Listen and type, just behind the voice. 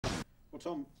Well,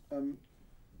 Tom,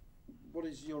 what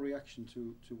is your reaction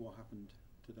to what happened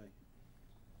today?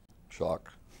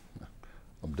 Shock.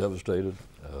 I'm devastated,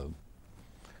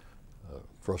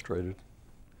 frustrated,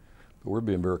 but we're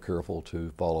being very careful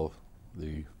to follow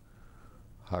the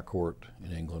High Court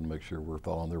in England, make sure we're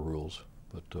following their rules,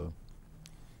 but I'm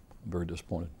very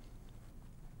disappointed.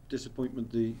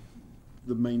 Disappointment, the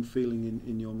main feeling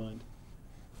in your mind?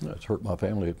 Yeah, it's hurt my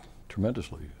family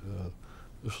tremendously.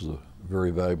 This was a very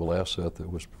valuable asset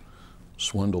that was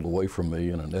swindled away from me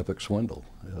in an epic swindle.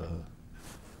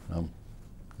 I'm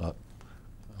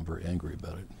very angry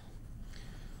about it.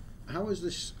 How has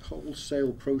this whole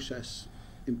sale process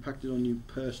impacted on you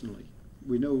personally?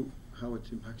 We know how it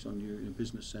impacts on you in a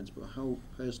business sense, but how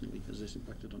personally has this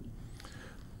impacted on you?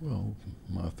 Well,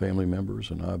 my family members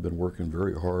and I have been working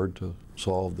very hard to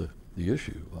solve the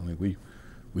issue. I mean,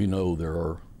 we know there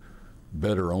are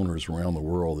better owners around the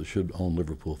world that should own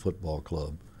Liverpool Football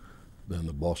Club than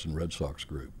the Boston Red Sox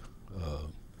group.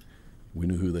 We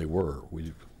knew who they were.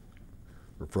 We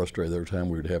were frustrated every time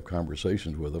we would have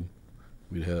conversations with them.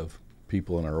 We'd have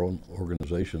people in our own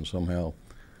organization somehow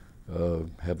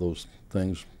have those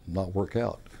things not work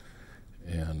out.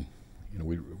 And you know,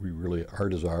 we really, our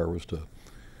desire was to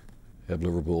have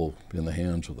Liverpool in the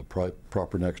hands of the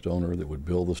proper next owner that would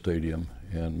build the stadium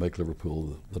and make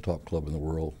Liverpool the top club in the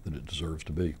world that it deserves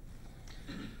to be.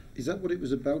 Is that what it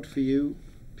was about for you,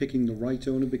 picking the right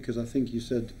owner? Because I think you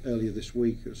said earlier this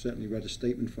week, or certainly read a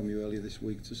statement from you earlier this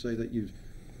week, to say that you'd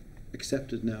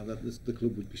accepted now that the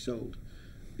club would be sold.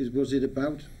 Was it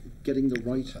about getting the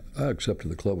right? I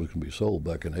accepted the club was going to be sold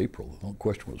back in April. The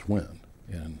question was when.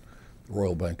 And the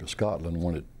Royal Bank of Scotland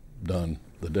wanted it done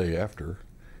the day after,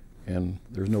 and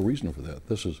there's no reason for that.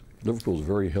 Liverpool's a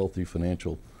very healthy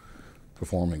financial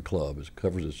performing club. It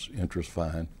covers its interest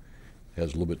fine, has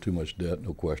a little bit too much debt,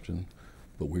 no question,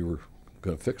 but we were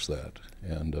going to fix that,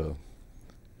 and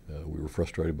we were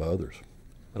frustrated by others.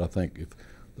 But I think if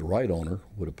the right owner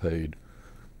would have paid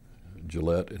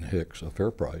Gillette and Hicks a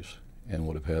fair price and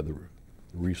would have had the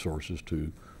resources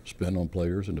to spend on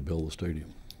players and to build the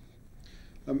stadium.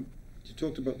 You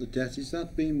talked about the debt. Is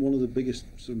that been one of the biggest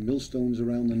sort of millstones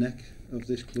around the neck of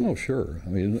this club? Oh, sure. I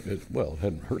mean, it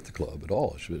hadn't hurt the club at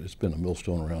all. It's been a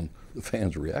millstone around the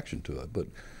fans' reaction to it. But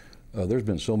there's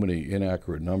been so many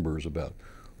inaccurate numbers about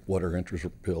what our interest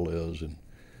bill is, and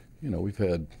you know, we've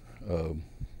had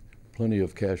plenty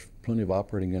of cash, plenty of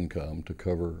operating income to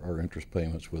cover our interest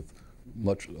payments with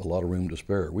a lot of room to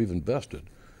spare. We've invested.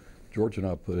 George and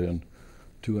I put in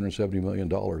 $270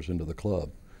 million into the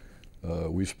club.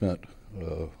 We spent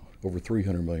over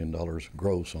 $300 million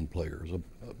gross on players,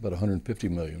 about $150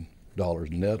 million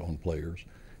net on players,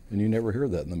 and you never hear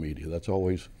that in the media. That's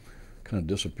always kind of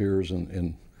disappears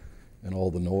in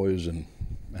all the noise and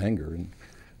anger. And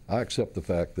I accept the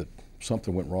fact that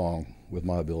something went wrong with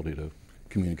my ability to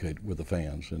communicate with the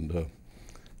fans, and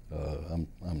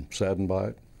I'm saddened by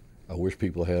it. I wish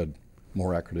people had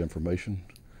more accurate information.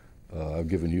 I've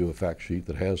given you a fact sheet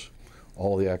that has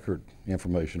all the accurate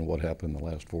information of what happened in the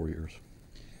last 4 years.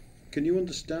 Can you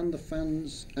understand the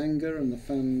fans' anger and the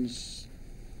fans',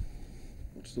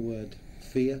 what's the word,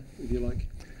 fear, if you like?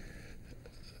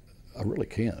 I really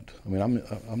can't. I mean,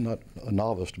 I'm not a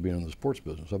novice to being in the sports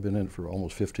business. I've been in it for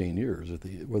almost 15 years.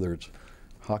 Whether it's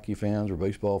hockey fans or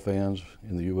baseball fans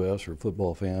in the U.S. or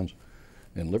football fans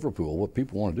in Liverpool, what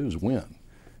people want to do is win.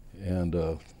 And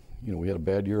you know, we had a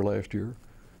bad year last year.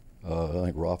 I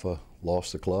think Rafa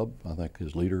lost the club. I think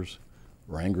his leaders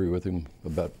were angry with him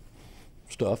about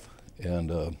stuff, and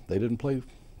they didn't play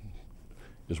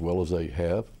as well as they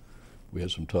have. We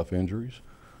had some tough injuries.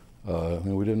 I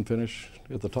mean, we didn't finish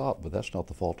at the top, but that's not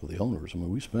the fault of the owners. I mean,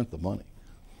 we spent the money.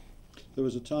 There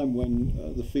was a time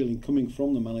when the feeling coming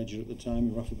from the manager at the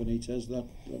time, Rafa Benitez, that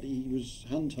he was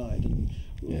hand-tied and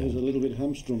was a little bit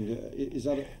hamstrung. Is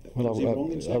that well,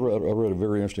 I read a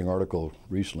very interesting article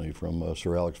recently from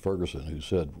Sir Alex Ferguson, who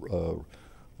said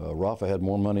Rafa had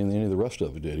more money than any of the rest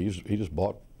of it did. He just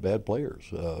bought bad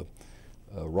players.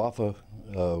 Rafa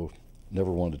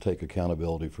never wanted to take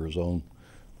accountability for his own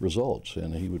results,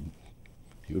 and he would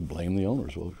blame the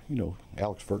owners. Well, you know,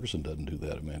 Alex Ferguson doesn't do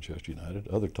that at Manchester United.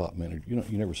 Other top managers,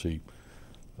 you never see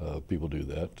people do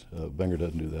that. Wenger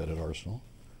doesn't do that at Arsenal.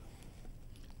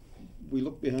 We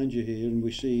look behind you here and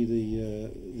we see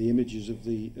the images of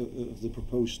the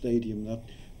proposed stadium that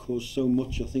caused so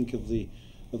much, I think, of the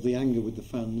anger with the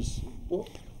fans.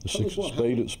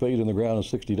 Spade in the ground in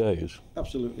 60 days.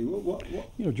 Absolutely. What?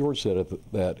 You know, George said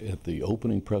that at the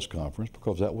opening press conference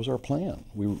because that was our plan.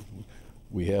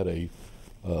 We had a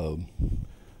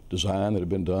design that had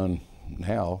been done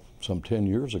now some 10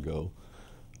 years ago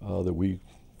that we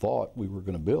thought we were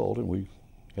going to build, and we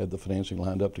had the financing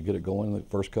lined up to get it going in the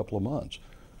first couple of months.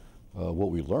 What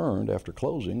we learned after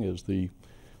closing is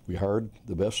we hired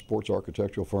the best sports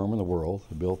architectural firm in the world.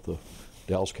 They built the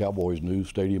Dallas Cowboys' new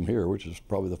stadium here, which is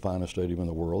probably the finest stadium in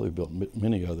the world. They've built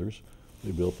many others.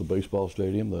 They built the baseball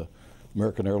stadium, the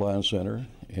American Airlines Center,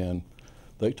 and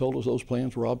they told us those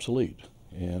plans were obsolete,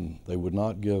 and they would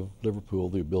not give Liverpool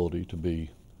the ability to be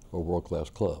a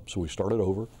world-class club. So we started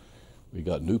over. We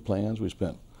got new plans. We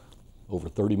spent over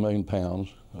 30 million pounds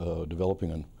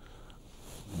developing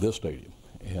this stadium,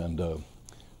 and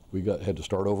we had to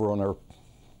start over on our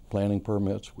planning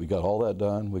permits. We got all that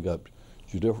done. We got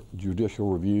judicial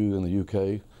review in the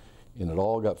UK, and it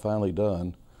all got finally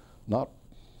done, not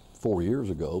 4 years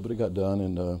ago, but it got done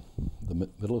in the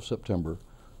middle of September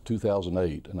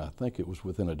 2008, and I think it was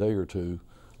within a day or two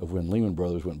of when Lehman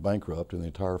Brothers went bankrupt and the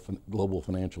entire global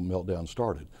financial meltdown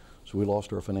started. So we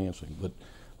lost our financing, but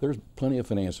there's plenty of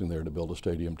financing there to build a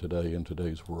stadium today in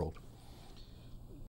today's world.